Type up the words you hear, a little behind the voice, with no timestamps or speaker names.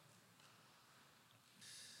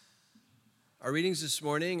Our readings this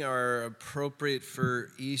morning are appropriate for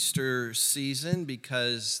Easter season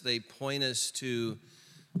because they point us to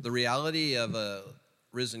the reality of a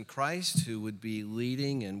risen Christ who would be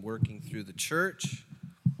leading and working through the church,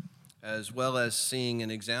 as well as seeing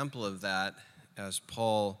an example of that as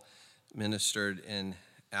Paul ministered in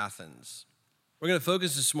Athens. We're going to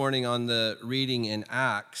focus this morning on the reading in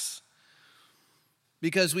Acts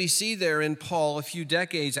because we see there in Paul a few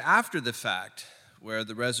decades after the fact where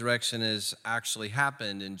the resurrection has actually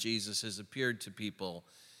happened and Jesus has appeared to people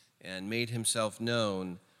and made himself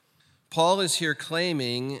known. Paul is here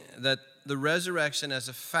claiming that the resurrection as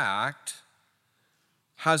a fact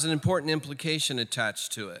has an important implication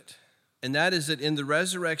attached to it. And that is that in the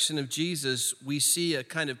resurrection of Jesus, we see a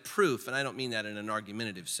kind of proof, and I don't mean that in an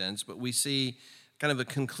argumentative sense, but we see kind of a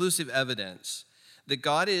conclusive evidence that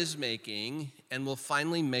God is making and will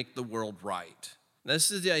finally make the world right.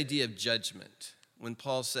 This is the idea of judgment. When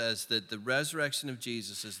Paul says that the resurrection of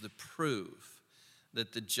Jesus is the proof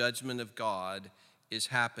that the judgment of God is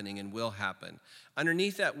happening and will happen.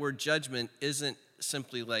 Underneath that word judgment isn't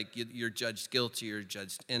simply like you're judged guilty or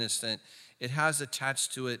judged innocent. It has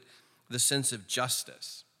attached to it the sense of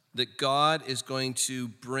justice, that God is going to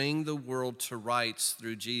bring the world to rights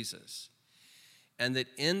through Jesus. And that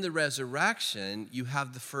in the resurrection, you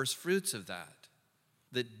have the first fruits of that.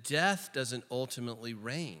 That death doesn't ultimately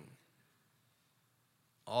reign.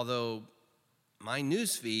 Although my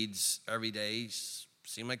news feeds every day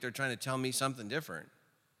seem like they're trying to tell me something different.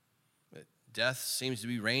 But death seems to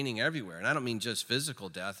be reigning everywhere. And I don't mean just physical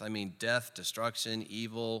death. I mean death, destruction,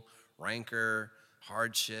 evil, rancor,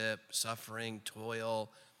 hardship, suffering, toil.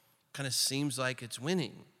 Kind of seems like it's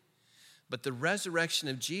winning. But the resurrection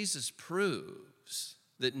of Jesus proves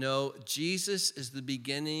that no, Jesus is the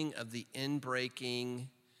beginning of the inbreaking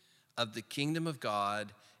of the kingdom of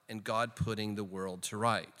God and God putting the world to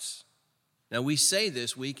rights. Now, we say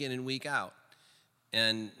this week in and week out,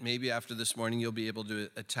 and maybe after this morning you'll be able to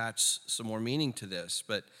attach some more meaning to this,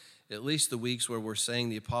 but at least the weeks where we're saying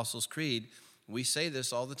the Apostles' Creed, we say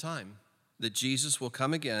this all the time, that Jesus will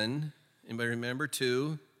come again, anybody remember,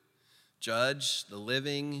 to judge the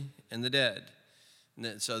living and the dead.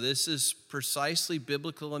 And so this is precisely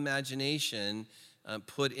biblical imagination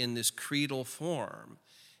put in this creedal form.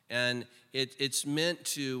 And it's meant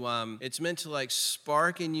to like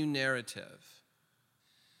spark in you narrative.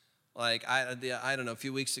 Like I don't know, a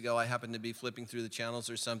few weeks ago I happened to be flipping through the channels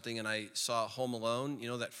or something and I saw Home Alone, you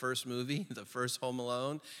know, that first movie, the first Home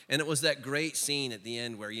Alone, and it was that great scene at the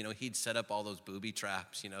end where, you know, he'd set up all those booby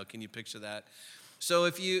traps, you know, can you picture that? So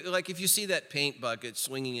if you see that paint bucket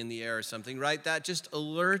swinging in the air or something, right, that just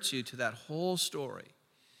alerts you to that whole story.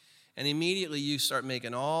 And immediately you start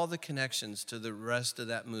making all the connections to the rest of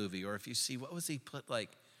that movie. Or if you see, what was he put, like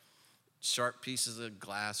sharp pieces of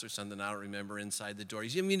glass or something, I don't remember, inside the door.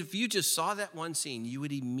 I mean, if you just saw that one scene, you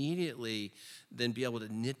would immediately then be able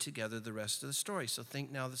to knit together the rest of the story. So think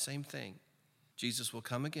now the same thing. Jesus will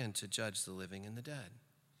come again to judge the living and the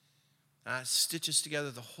dead. Stitches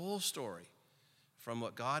together the whole story from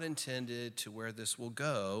what God intended to where this will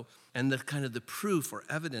go. And the kind of the proof or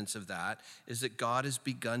evidence of that is that God has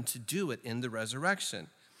begun to do it in the resurrection,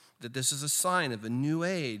 that this is a sign of a new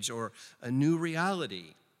age or a new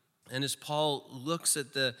reality. And as Paul looks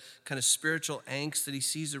at the kind of spiritual angst that he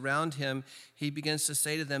sees around him, he begins to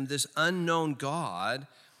say to them, this unknown God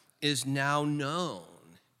is now known.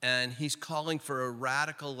 And he's calling for a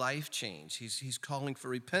radical life change. He's calling for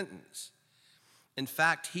repentance. In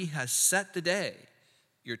fact, he has set the day,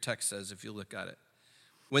 your text says if you look at it,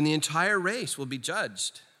 when the entire race will be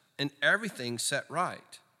judged and everything set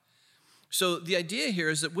right. So the idea here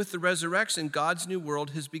is that with the resurrection, God's new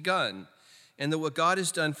world has begun. And that what God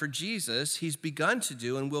has done for Jesus, he's begun to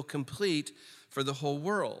do and will complete for the whole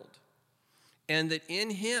world. And that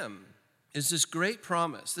in him is this great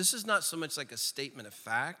promise. This is not so much like a statement of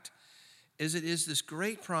fact, as it is this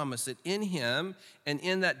great promise that in him and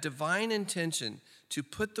in that divine intention to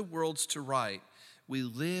put the worlds to right, we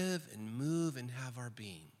live and move and have our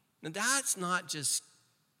being. Now that's not just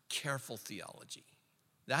careful theology.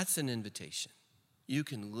 That's an invitation. You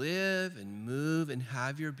can live and move and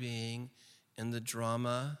have your being in the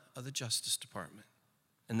drama of the Justice Department.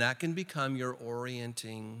 And that can become your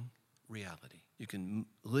orienting reality. You can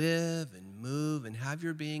live and move and have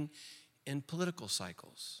your being in political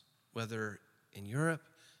cycles, whether in Europe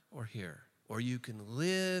or here. Or you can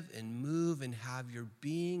live and move and have your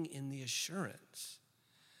being in the assurance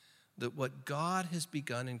that what God has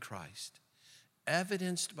begun in Christ,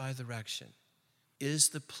 evidenced by the resurrection, is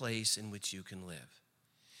the place in which you can live.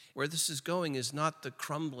 Where this is going is not the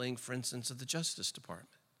crumbling, for instance, of the Justice Department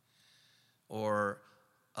or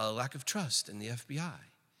a lack of trust in the FBI.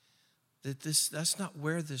 That's not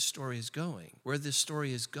where this story is going. Where this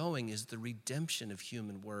story is going is the redemption of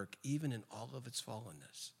human work, even in all of its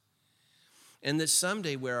fallenness. And that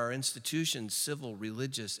someday where our institutions, civil,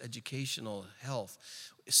 religious, educational, health,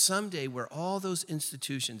 someday where all those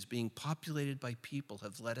institutions being populated by people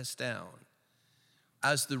have let us down,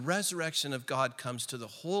 as the resurrection of God comes to the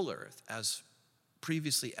whole earth, as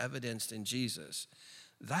previously evidenced in Jesus,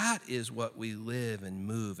 that is what we live and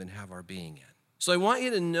move and have our being in. So I want you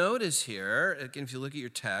to notice here, again, if you look at your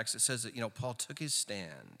text, it says that, Paul took his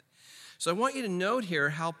stand. So I want you to note here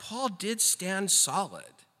how Paul did stand solid.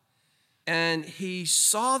 And he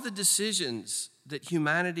saw the decisions that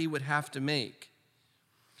humanity would have to make.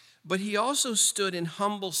 But he also stood in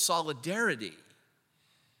humble solidarity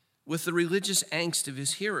with the religious angst of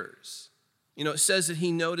his hearers. It says that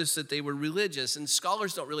he noticed that they were religious, and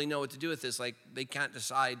scholars don't really know what to do with this. Like, they can't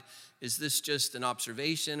decide, is this just an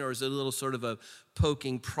observation, or is it a little sort of a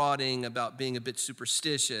poking, prodding about being a bit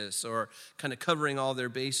superstitious, or kind of covering all their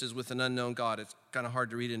bases with an unknown God? It's kind of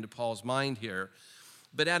hard to read into Paul's mind here.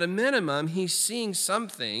 But at a minimum, he's seeing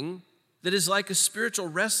something that is like a spiritual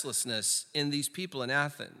restlessness in these people in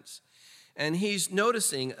Athens. And he's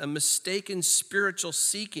noticing a mistaken spiritual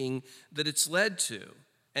seeking that it's led to.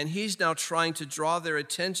 And he's now trying to draw their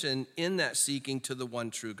attention in that seeking to the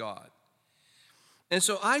one true God. And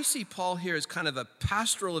so I see Paul here as kind of a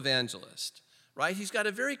pastoral evangelist, right? He's got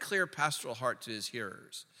a very clear pastoral heart to his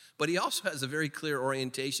hearers. But he also has a very clear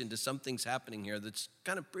orientation to something's happening here that's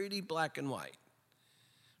kind of pretty black and white,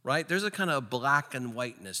 right? There's a kind of black and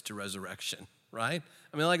whiteness to resurrection, right?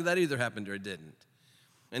 I mean, like that either happened or it didn't.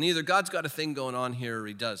 And either God's got a thing going on here or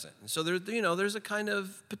he doesn't. And so there's a kind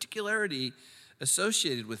of particularity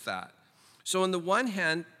associated with that. So on the one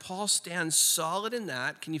hand, Paul stands solid in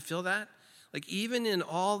that. Can you feel that? Like even in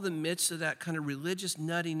all the midst of that kind of religious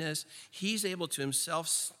nuttiness, he's able to himself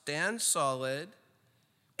stand solid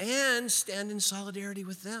and stand in solidarity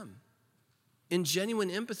with them, in genuine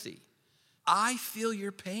empathy. I feel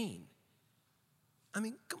your pain. I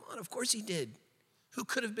mean, come on, of course he did. Who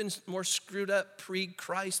could have been more screwed up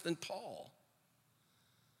pre-Christ than Paul?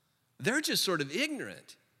 They're just sort of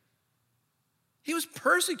ignorant. He was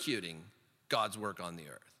persecuting God's work on the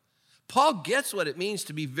earth. Paul gets what it means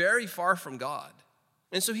to be very far from God.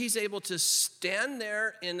 And so he's able to stand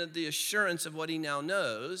there in the assurance of what he now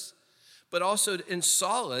knows, but also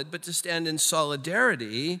but to stand in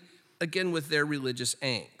solidarity, again, with their religious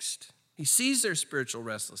angst. He sees their spiritual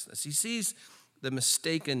restlessness. He sees the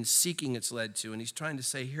mistaken seeking it's led to, and he's trying to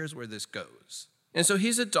say, here's where this goes. And so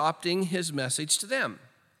he's adopting his message to them.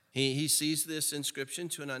 He sees this inscription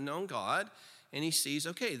to an unknown God, and he sees,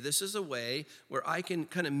 okay, this is a way where I can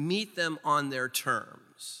kind of meet them on their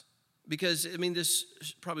terms. Because, I mean, this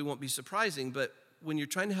probably won't be surprising, but when you're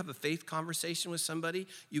trying to have a faith conversation with somebody,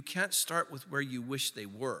 you can't start with where you wish they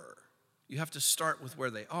were. You have to start with where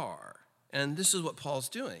they are. And this is what Paul's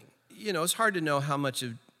doing. It's hard to know how much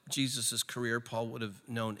of Jesus' career Paul would have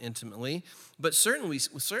known intimately, but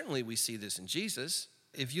certainly we see this in Jesus.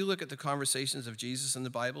 If you look at the conversations of Jesus in the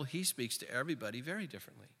Bible, he speaks to everybody very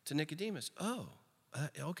differently. To Nicodemus,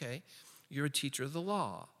 okay, you're a teacher of the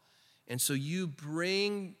law. And so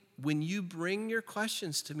when you bring your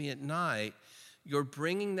questions to me at night, you're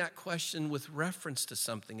bringing that question with reference to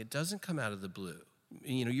something. It doesn't come out of the blue.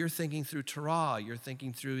 You're thinking through Torah, you're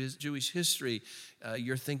thinking through his Jewish history,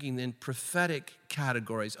 you're thinking in prophetic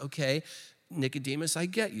categories. Okay, Nicodemus, I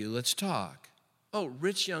get you, let's talk. Oh,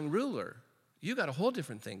 rich young ruler, you got a whole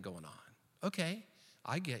different thing going on. Okay,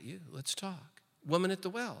 I get you, let's talk. Woman at the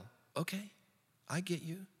well, okay, I get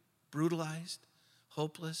you. Brutalized,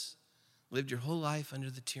 hopeless, lived your whole life under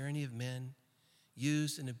the tyranny of men,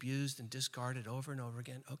 used and abused and discarded over and over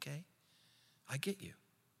again. Okay, I get you,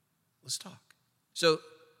 let's talk. So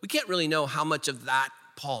we can't really know how much of that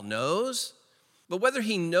Paul knows, but whether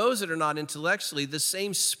he knows it or not intellectually, the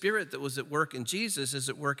same spirit that was at work in Jesus is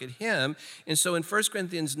at work at him. And so in 1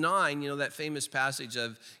 Corinthians 9, that famous passage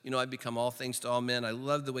of, I've become all things to all men. I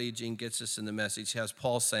love the way Eugene gets this in the Message. He has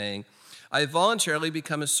Paul saying, I voluntarily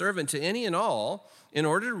become a servant to any and all in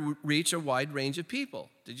order to reach a wide range of people.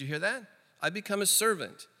 Did you hear that? I become a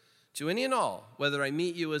servant to any and all, whether I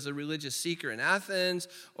meet you as a religious seeker in Athens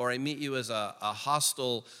or I meet you as a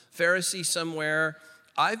hostile Pharisee somewhere.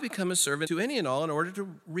 I've become a servant to any and all in order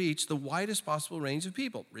to reach the widest possible range of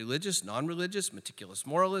people. Religious, non-religious, meticulous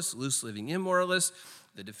moralists, loose-living immoralists,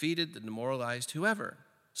 the defeated, the demoralized, whoever.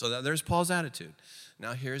 So there's Paul's attitude.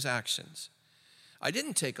 Now here's actions. I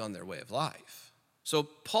didn't take on their way of life. So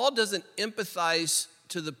Paul doesn't empathize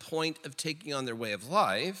to the point of taking on their way of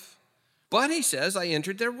life, But he says, I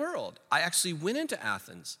entered their world. I actually went into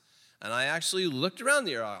Athens, and I actually looked around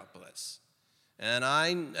the Acropolis.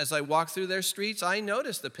 And as I walked through their streets, I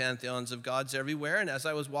noticed the pantheons of gods everywhere. And as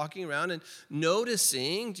I was walking around and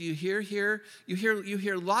noticing, do you hear here? You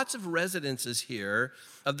hear lots of resonances here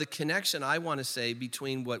of the connection, I want to say,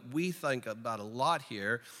 between what we think about a lot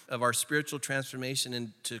here of our spiritual transformation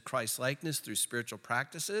into Christ-likeness through spiritual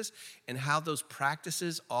practices, and how those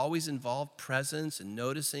practices always involve presence and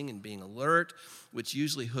noticing and being alert, which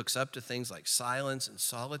usually hooks up to things like silence and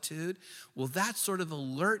solitude. Well, that sort of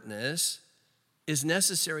alertness is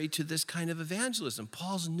necessary to this kind of evangelism.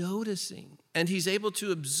 Paul's noticing, and he's able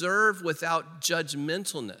to observe without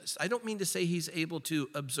judgmentalness. I don't mean to say he's able to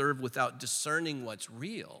observe without discerning what's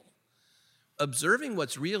real. Observing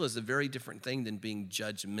what's real is a very different thing than being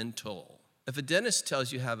judgmental. If a dentist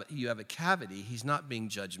tells you you have a cavity, he's not being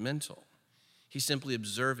judgmental. He's simply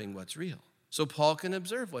observing what's real. So Paul can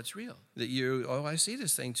observe what's real. That I see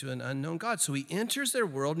this thing to an unknown God. So he enters their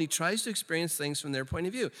world and he tries to experience things from their point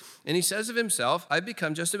of view. And he says of himself, I've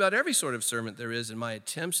become just about every sort of servant there is in my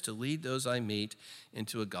attempts to lead those I meet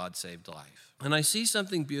into a God-saved life. And I see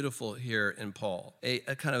something beautiful here in Paul, a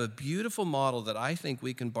kind of a beautiful model that I think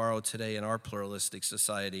we can borrow today in our pluralistic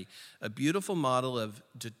society, a beautiful model of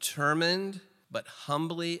determined but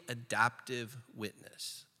humbly adaptive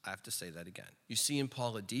witness. I have to say that again. You see in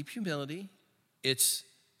Paul a deep humility. It's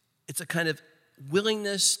a kind of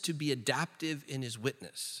willingness to be adaptive in his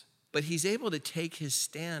witness. But he's able to take his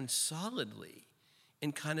stand solidly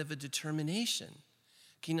in kind of a determination.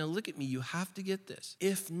 Okay, now look at me. You have to get this.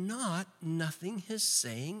 If not, nothing he's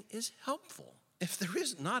saying is helpful. If there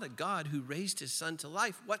is not a God who raised his son to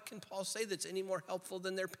life, what can Paul say that's any more helpful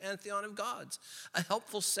than their pantheon of gods? A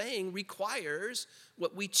helpful saying requires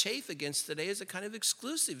what we chafe against today as a kind of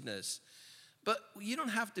exclusiveness. But you don't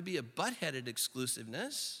have to be a butt-headed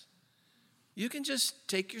exclusiveness. You can just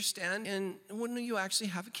take your stand and when you actually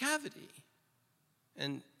have a cavity.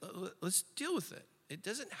 And let's deal with it. It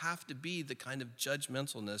doesn't have to be the kind of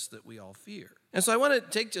judgmentalness that we all fear. And so I want to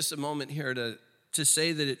take just a moment here to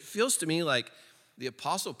say that it feels to me like the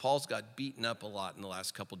Apostle Paul's got beaten up a lot in the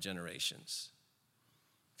last couple generations.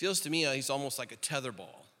 Feels to me he's almost like a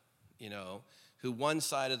tetherball, who one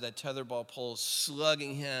side of that tetherball pole is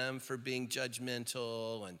slugging him for being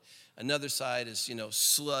judgmental, and another side is,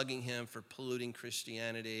 slugging him for polluting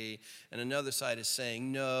Christianity, and another side is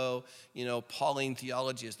saying, no, Pauline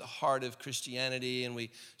theology is the heart of Christianity, and we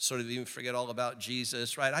sort of even forget all about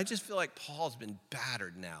Jesus, right? I just feel like Paul's been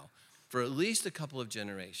battered now for at least a couple of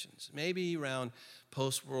generations, maybe around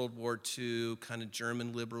post-World War II, kind of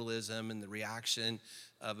German liberalism and the reaction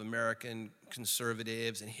of American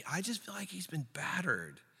conservatives. And I just feel like he's been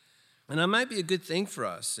battered. And that might be a good thing for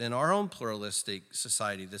us in our own pluralistic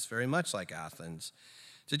society that's very much like Athens,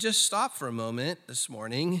 to just stop for a moment this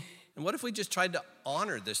morning. And what if we just tried to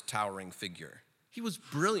honor this towering figure? He was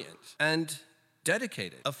brilliant and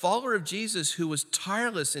dedicated, a follower of Jesus who was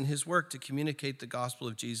tireless in his work to communicate the gospel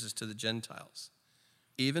of Jesus to the Gentiles,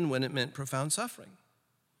 even when it meant profound suffering.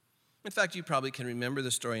 In fact, you probably can remember the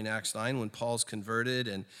story in Acts 9 when Paul's converted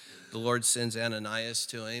and the Lord sends Ananias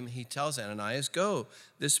to him. He tells Ananias, go,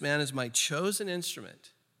 this man is my chosen instrument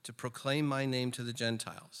to proclaim my name to the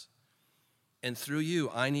Gentiles. And through you,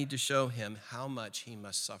 I need to show him how much he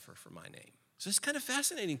must suffer for my name. So it's kind of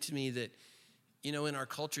fascinating to me that, in our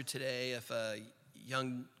culture today, if a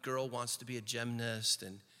young girl wants to be a gymnast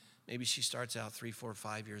and maybe she starts out 3, 4,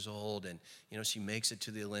 5 years old and, she makes it to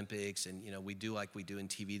the Olympics and, we do like we do in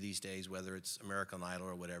TV these days, whether it's American Idol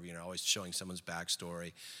or whatever, always showing someone's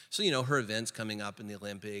backstory. So, her event's coming up in the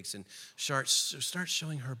Olympics and start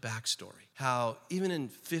showing her backstory. How even in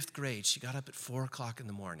 5th grade, she got up at 4 o'clock in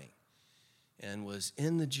the morning and was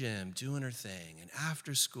in the gym doing her thing and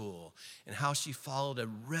after school, and how she followed a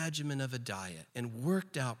regimen of a diet and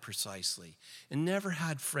worked out precisely and never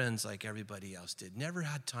had friends like everybody else did, never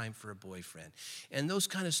had time for a boyfriend. And those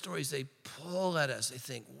kind of stories, they pull at us. They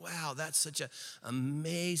think, wow, that's such an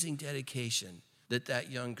amazing dedication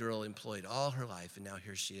that young girl employed all her life, and now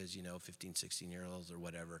here she is, 15, 16-year-olds or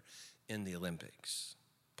whatever in the Olympics.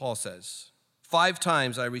 Paul says, 5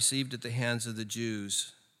 times I received at the hands of the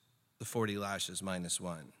Jews the 40 lashes minus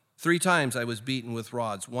 1. 3 times I was beaten with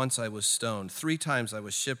rods. Once I was stoned. 3 times I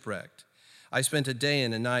was shipwrecked. I spent a day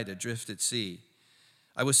and a night adrift at sea.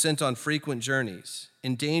 I was sent on frequent journeys,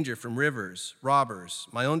 in danger from rivers, robbers,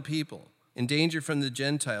 my own people, in danger from the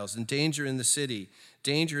Gentiles, in danger in the city,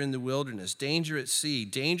 danger in the wilderness, danger at sea,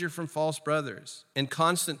 danger from false brothers, in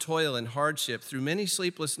constant toil and hardship, through many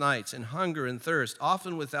sleepless nights, in hunger and thirst,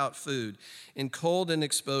 often without food, in cold and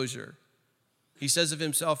exposure. He says of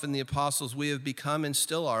himself and the apostles, we have become and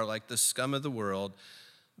still are like the scum of the world,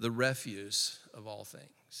 the refuse of all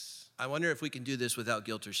things. I wonder if we can do this without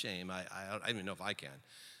guilt or shame. I don't even know if I can.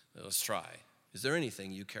 Let's try. Is there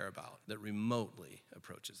anything you care about that remotely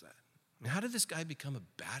approaches that? I mean, how did this guy become a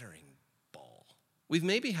battering ball? We've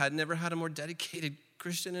maybe never had a more dedicated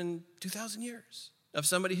Christian in 2,000 years. Of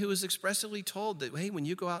somebody who was expressly told that, hey, when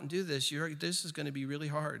you go out and do this, this is going to be really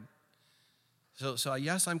hard. So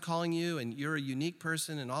yes, I'm calling you, and you're a unique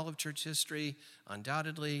person in all of church history,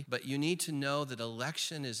 undoubtedly, but you need to know that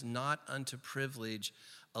election is not unto privilege.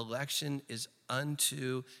 Election is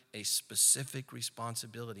unto a specific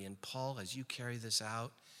responsibility. And Paul, as you carry this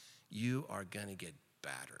out, you are going to get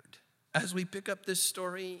battered. As we pick up this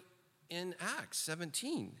story in Acts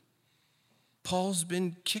 17, Paul's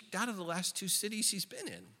been kicked out of the last 2 cities he's been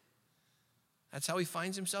in. That's how he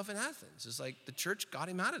finds himself in Athens. It's like the church got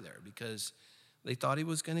him out of there because they thought he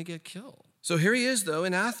was going to get killed. So here he is, though,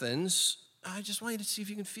 in Athens. I just want you to see if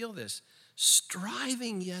you can feel this.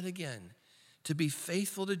 Striving yet again to be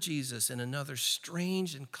faithful to Jesus in another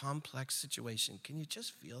strange and complex situation. Can you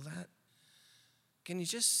just feel that? Can you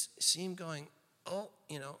just see him going,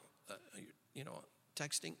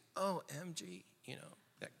 texting, OMG,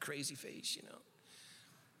 that crazy face,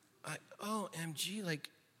 OMG, like,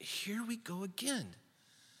 here we go again.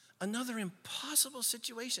 Another impossible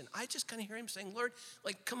situation. I just kind of hear him saying, Lord,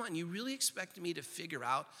 like, come on, you really expect me to figure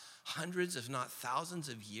out hundreds, if not thousands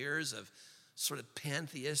of years of sort of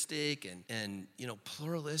pantheistic and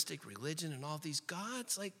pluralistic religion and all these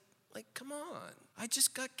gods? Like, come on. I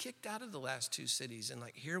just got kicked out of the last 2 cities, and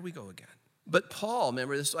like, here we go again. But Paul,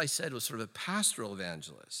 remember, this I said, was sort of a pastoral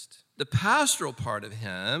evangelist. The pastoral part of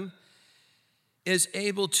him is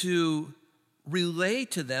able to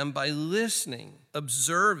relate to them by listening,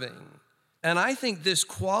 observing. And I think this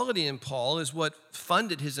quality in Paul is what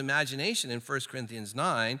funded his imagination in 1 Corinthians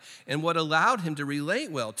 9 and what allowed him to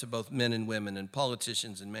relate well to both men and women and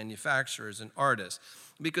politicians and manufacturers and artists.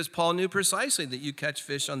 Because Paul knew precisely that you catch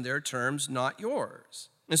fish on their terms, not yours.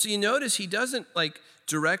 And so you notice he doesn't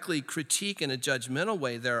directly critique in a judgmental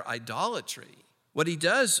way their idolatry. What he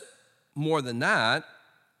does more than that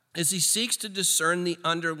is he seeks to discern the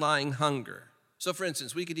underlying hunger. So for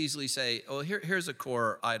instance, we could easily say, here's a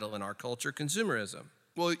core idol in our culture, consumerism.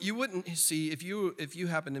 Well, you wouldn't see, if you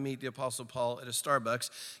happen to meet the Apostle Paul at a Starbucks,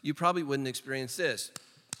 you probably wouldn't experience this.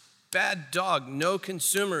 Bad dog, no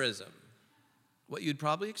consumerism. What you'd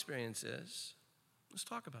probably experience is, let's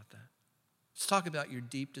talk about that. Let's talk about your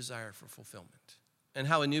deep desire for fulfillment and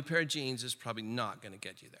how a new pair of jeans is probably not going to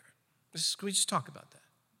get you there. Can we just talk about that?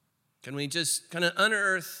 Can we just kind of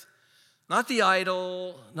unearth, not the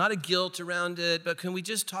idol, not a guilt around it, but can we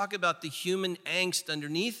just talk about the human angst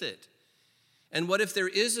underneath it? And what if there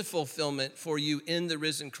is a fulfillment for you in the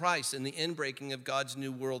risen Christ and the inbreaking of God's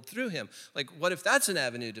new world through him? Like, what if that's an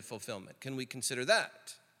avenue to fulfillment? Can we consider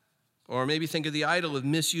that? Or maybe think of the idol of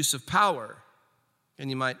misuse of power. And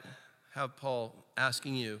you might have Paul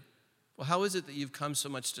asking you, well, how is it that you've come so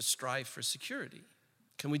much to strive for security?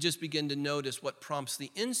 Can we just begin to notice what prompts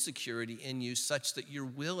the insecurity in you such that you're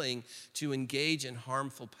willing to engage in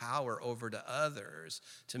harmful power over to others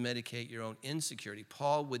to medicate your own insecurity?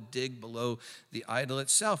 Paul would dig below the idol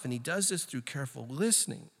itself, and he does this through careful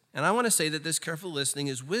listening. And I want to say that this careful listening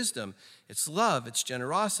is wisdom. It's love, it's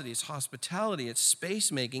generosity, it's hospitality, it's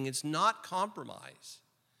space-making, it's not compromise.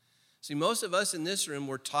 See, most of us in this room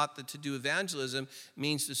were taught that to do evangelism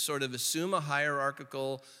means to sort of assume a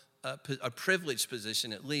hierarchical a privileged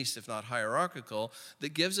position, at least, if not hierarchical,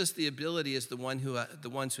 that gives us the ability as the ones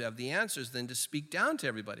who have the answers then to speak down to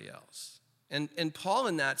everybody else. And Paul,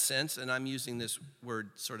 in that sense, and I'm using this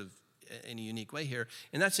word sort of in a unique way here,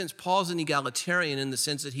 in that sense, Paul's an egalitarian in the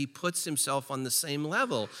sense that he puts himself on the same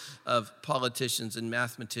level of politicians and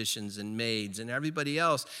mathematicians and maids and everybody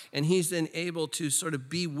else, and he's then able to sort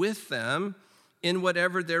of be with them in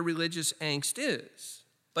whatever their religious angst is.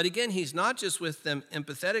 But again, he's not just with them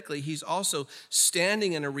empathetically, he's also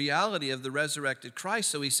standing in a reality of the resurrected Christ.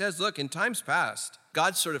 So he says, look, in times past,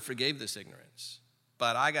 God sort of forgave this ignorance.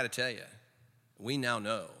 But I got to tell you, we now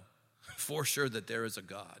know for sure that there is a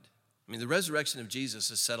God. I mean, the resurrection of Jesus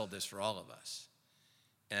has settled this for all of us.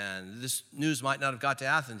 And this news might not have got to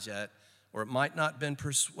Athens yet, or it might not have been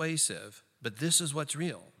persuasive, but this is what's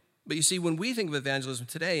real. But you see, when we think of evangelism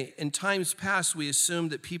today, in times past, we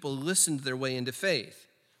assumed that people listened their way into faith.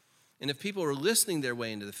 And if people were listening their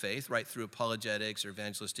way into the faith, right through apologetics or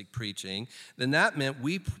evangelistic preaching, then that meant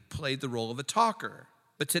we played the role of a talker.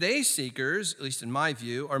 But today's seekers, at least in my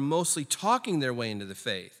view, are mostly talking their way into the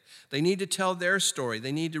faith. They need to tell their story.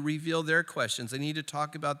 They need to reveal their questions. They need to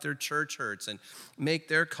talk about their church hurts and make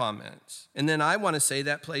their comments. And then I want to say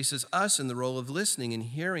that places us in the role of listening and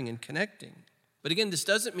hearing and connecting. But again, this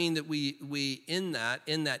doesn't mean that we in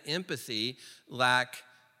that empathy lack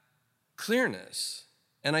clearness.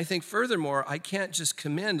 And I think furthermore, I can't just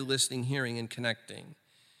commend listening, hearing, and connecting.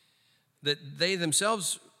 That they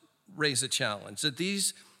themselves raise a challenge. That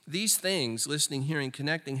these things, listening, hearing,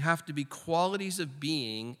 connecting, have to be qualities of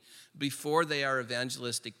being before they are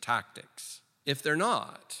evangelistic tactics. If they're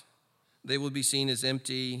not, they will be seen as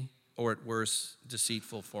empty or at worst,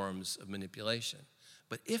 deceitful forms of manipulation.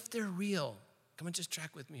 But if they're real, come on, just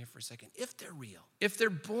track with me here for a second. If they're real, if they're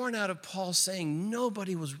born out of Paul saying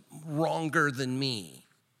nobody was wronger than me,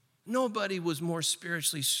 nobody was more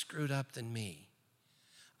spiritually screwed up than me,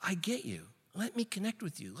 I get you. Let me connect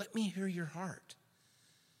with you. Let me hear your heart.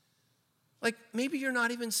 Like maybe you're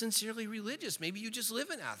not even sincerely religious. Maybe you just live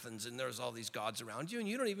in Athens and there's all these gods around you and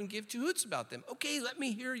you don't even give two hoots about them. Okay, let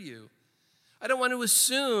me hear you. I don't want to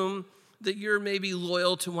assume that you're maybe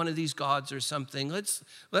loyal to one of these gods or something.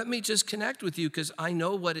 Let me just connect with you because I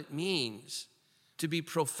know what it means to be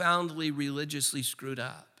profoundly religiously screwed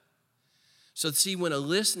up. So see, when a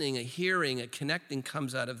listening, a hearing, a connecting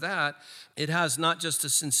comes out of that, it has not just a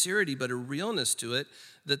sincerity, but a realness to it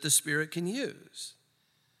that the Spirit can use.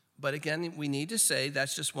 But again, we need to say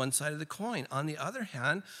that's just one side of the coin. On the other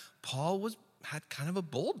hand, Paul had kind of a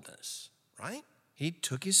boldness, right? He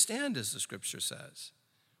took his stand, as the scripture says,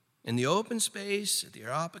 in the open space at the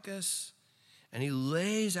Areopagus, and he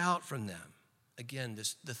lays out from them, again,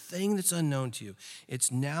 the thing that's unknown to you.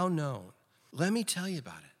 It's now known. Let me tell you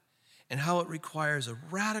about it and how it requires a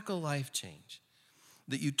radical life change,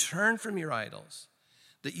 that you turn from your idols,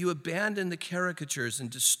 that you abandon the caricatures and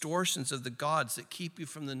distortions of the gods that keep you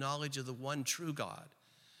from the knowledge of the one true God,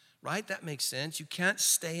 right? That makes sense. You can't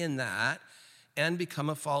stay in that and become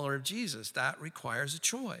a follower of Jesus. That requires a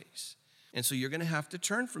choice. And so you're going to have to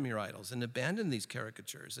turn from your idols and abandon these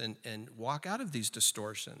caricatures and walk out of these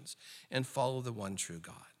distortions and follow the one true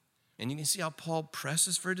God. And you can see how Paul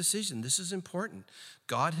presses for a decision. This is important.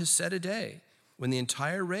 God has set a day when the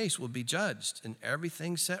entire race will be judged and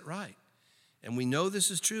everything set right. And we know this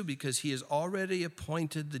is true because he has already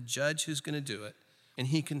appointed the judge who's going to do it. And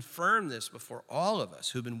he confirmed this before all of us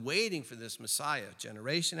who've been waiting for this Messiah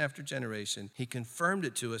generation after generation. He confirmed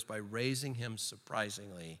it to us by raising him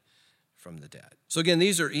surprisingly from the dead. So again,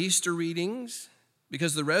 these are Easter readings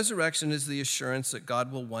because the resurrection is the assurance that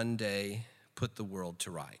God will one day put the world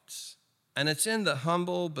to rights. And it's in the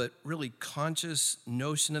humble but really conscious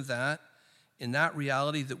notion of that, in that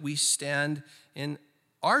reality that we stand in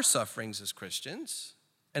our sufferings as Christians,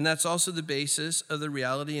 and that's also the basis of the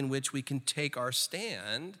reality in which we can take our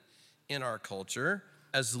stand in our culture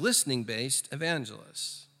as listening-based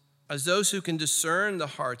evangelists, as those who can discern the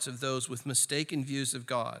hearts of those with mistaken views of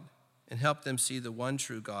God and help them see the one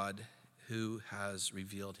true God who has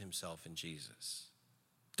revealed himself in Jesus.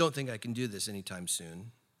 Don't think I can do this anytime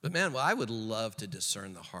soon, but man, well, I would love to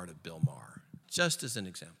discern the heart of Bill Maher, just as an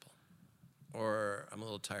example. Or I'm a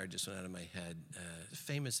little tired, just went out of my head.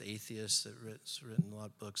 Famous atheist that's written a lot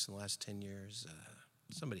of books in the last 10 years.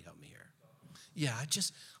 Somebody help me here. Yeah, I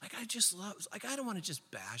don't want to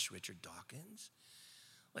just bash Richard Dawkins.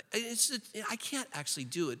 I can't actually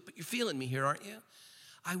do it, but you're feeling me here, aren't you?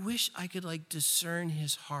 I wish I could discern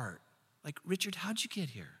his heart. Richard, how'd you get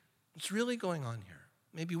here? What's really going on here?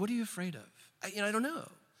 Maybe what are you afraid of? I don't know.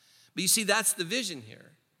 But you see, that's the vision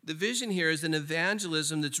here. The vision here is an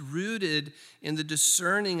evangelism that's rooted in the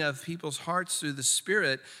discerning of people's hearts through the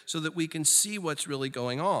Spirit so that we can see what's really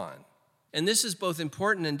going on. And this is both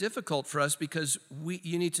important and difficult for us because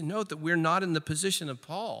you need to note that we're not in the position of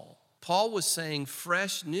Paul. Paul was saying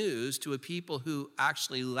fresh news to a people who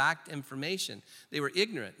actually lacked information. They were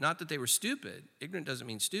ignorant, not that they were stupid. Ignorant doesn't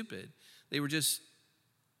mean stupid. They were just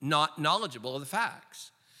not knowledgeable of the facts.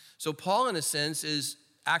 So Paul, in a sense, is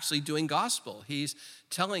actually doing gospel. He's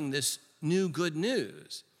telling this new good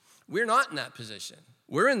news. We're not in that position.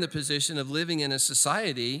 We're in the position of living in a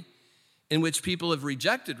society in which people have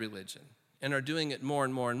rejected religion and are doing it more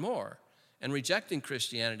and more and more, and rejecting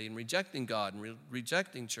Christianity and rejecting God and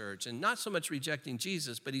rejecting church, and not so much rejecting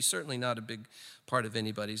Jesus, but he's certainly not a big part of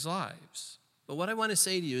anybody's lives. But what I want to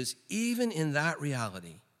say to you is, even in that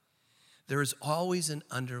reality, there is always an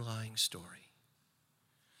underlying story.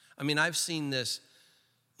 I've seen this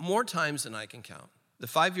more times than I can count. The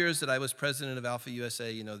 5 years that I was president of Alpha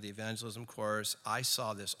USA, the evangelism course, I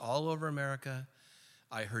saw this all over America.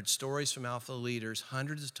 I heard stories from Alpha leaders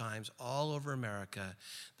hundreds of times all over America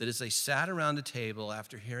that as they sat around a table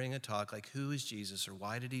after hearing a talk like, who is Jesus or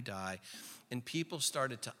why did he die? And people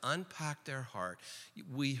started to unpack their heart.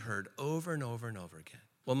 We heard over and over and over again.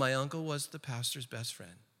 Well, my uncle was the pastor's best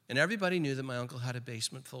friend. And everybody knew that my uncle had a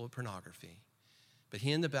basement full of pornography. But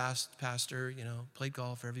he and the pastor, played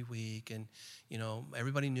golf every week. And,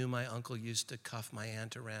 everybody knew my uncle used to cuff my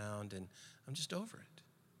aunt around. And I'm just over it.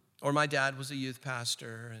 Or my dad was a youth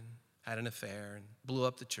pastor and had an affair and blew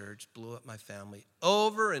up the church, blew up my family.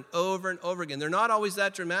 Over and over and over again. They're not always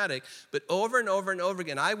that dramatic, but over and over and over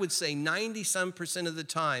again. I would say 90-some% of the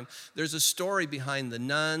time, there's a story behind the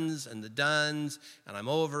nuns and the duns, and I'm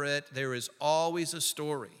over it. There is always a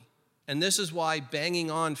story. And this is why banging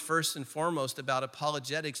on first and foremost about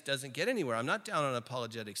apologetics doesn't get anywhere. I'm not down on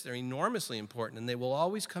apologetics. They're enormously important, and they will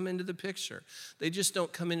always come into the picture. They just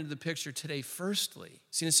don't come into the picture today firstly.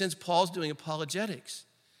 See, in a sense, Paul's doing apologetics.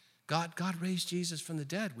 God raised Jesus from the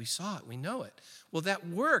dead. We saw it. We know it. Well, that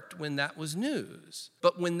worked when that was news.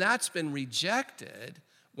 But when that's been rejected,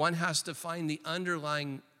 one has to find the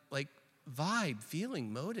underlying vibe,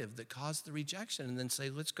 feeling, motive that caused the rejection and then say,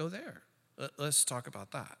 let's go there. Let's talk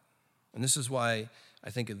about that. And this is why I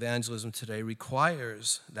think evangelism today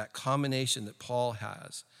requires that combination that Paul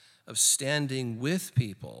has of standing with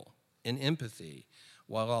people in empathy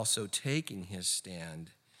while also taking his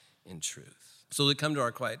stand in truth. So we come to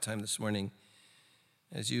our quiet time this morning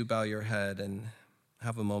as you bow your head and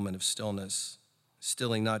have a moment of stillness,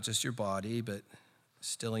 stilling not just your body, but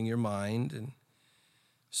stilling your mind and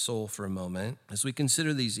soul for a moment. As we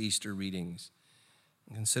consider these Easter readings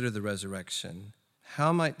and consider the resurrection,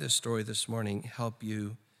 how might this story this morning help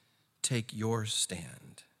you take your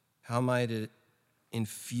stand? How might it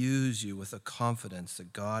infuse you with a confidence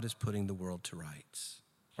that God is putting the world to rights?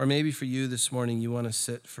 Or maybe for you this morning, you want to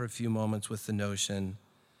sit for a few moments with the notion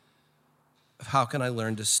of how can I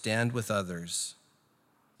learn to stand with others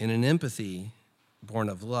in an empathy born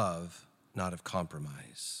of love, not of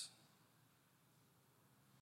compromise.